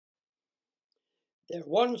There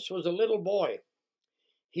once was a little boy.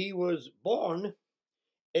 He was born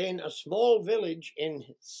in a small village in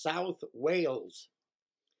South Wales.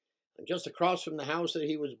 And just across from the house that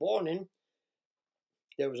he was born in,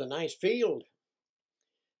 there was a nice field.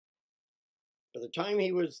 By the time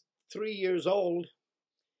he was 3 years old,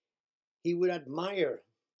 he would admire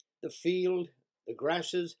the field, the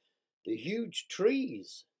grasses, the huge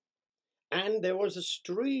trees. And there was a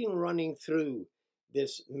stream running through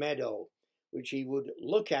this meadow, which he would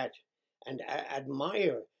look at and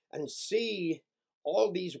admire and see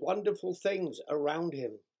all these wonderful things around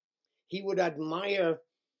him. He would admire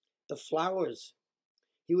the flowers.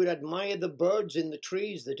 He would admire the birds in the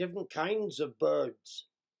trees, the different kinds of birds.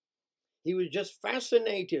 He was just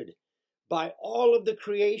fascinated by all of the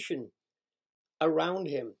creation around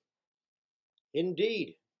him.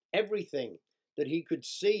 Indeed, everything that he could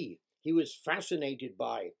see, he was fascinated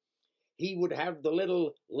by. He would have the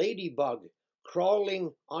little ladybug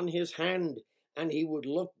crawling on his hand, and he would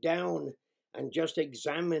look down and just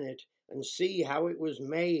examine it and see how it was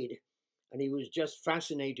made, and he was just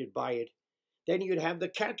fascinated by it. Then you'd have the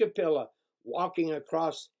caterpillar walking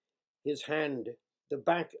across his hand, the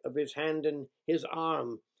back of his hand and his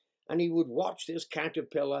arm, and he would watch this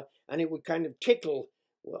caterpillar, and it would kind of tickle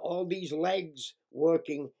all these legs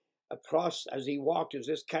working across as he walked, as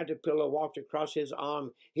this caterpillar walked across his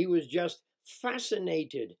arm. He was just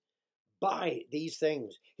fascinated by these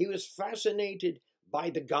things. He was fascinated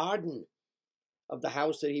by the garden of the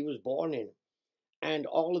house that he was born in and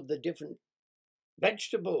all of the different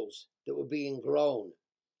vegetables that were being grown.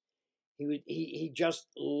 He just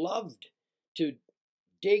loved to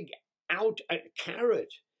dig out a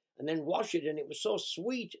carrot and then wash it, and it was so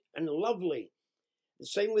sweet and lovely. The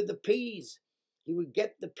same with the peas. He would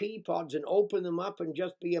get the pea pods and open them up and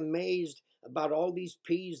just be amazed about all these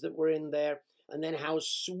peas that were in there, and then how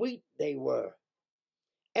sweet they were.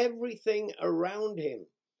 Everything around him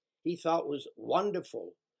he thought was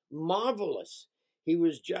wonderful, marvelous. He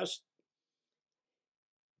was just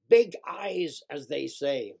big eyes, as they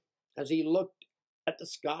say, as he looked at the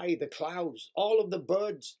sky, the clouds, all of the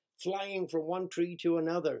birds flying from one tree to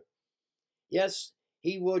another. Yes,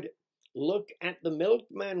 he would look at the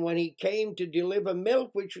milkman when he came to deliver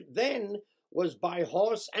milk, which then was by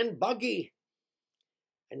horse and buggy.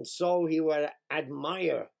 And so he would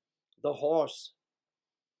admire the horse.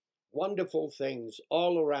 Wonderful things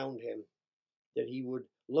all around him that he would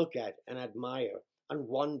look at and admire and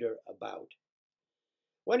wonder about.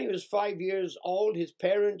 When he was 5 years old, his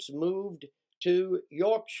parents moved to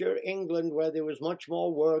Yorkshire, England, where there was much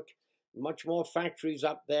more work, much more factories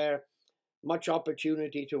up there, much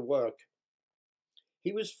opportunity to work.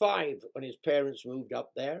 He was 5 when his parents moved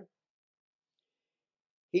up there.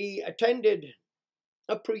 He attended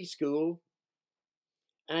a preschool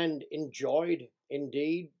and enjoyed,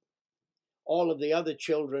 indeed, all of the other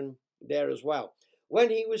children there as well. When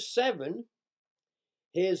he was 7,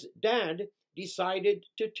 his dad decided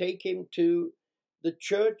to take him to the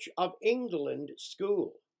Church of England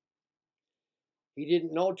school. He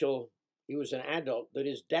didn't know till he was an adult that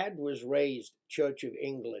his dad was raised Church of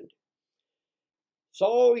England.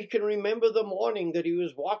 So he can remember the morning that he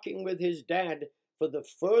was walking with his dad for the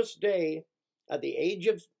first day at the age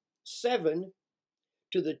of 7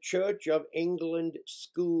 to the Church of England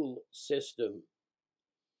school system.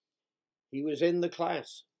 He was in the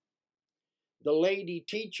class. The lady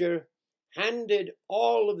teacher handed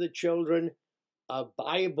all of the children a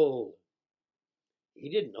Bible. He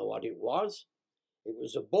didn't know what it was. It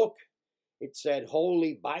was a book. It said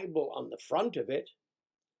Holy Bible on the front of it.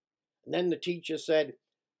 And then the teacher said,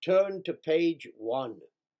 "Turn to page 1.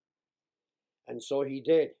 And so he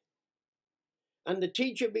did. And the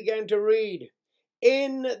teacher began to read,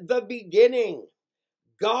 "In the beginning,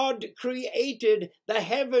 God created the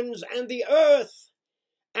heavens and the earth."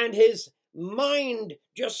 And his mind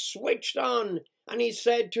just switched on, and he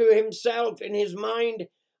said to himself in his mind,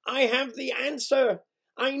 "I have the answer.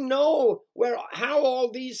 I know how all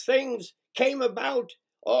these things came about,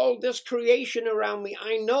 all this creation around me.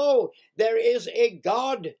 I know there is a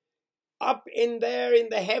God up in there in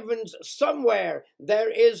the heavens somewhere. There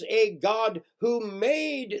is a God who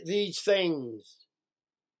made these things."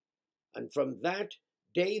 And from that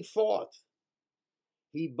day forth,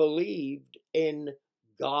 he believed in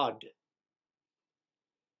God.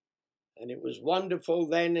 And it was wonderful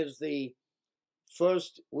then, as the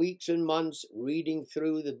first weeks and months reading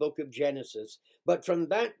through the book of Genesis. But from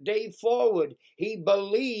that day forward, he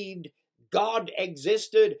believed God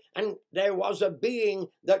existed and there was a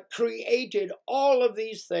being that created all of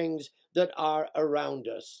these things that are around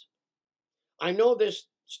us. I know this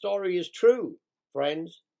story is true,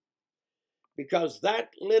 friends, because that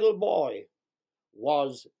little boy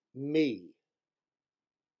was me.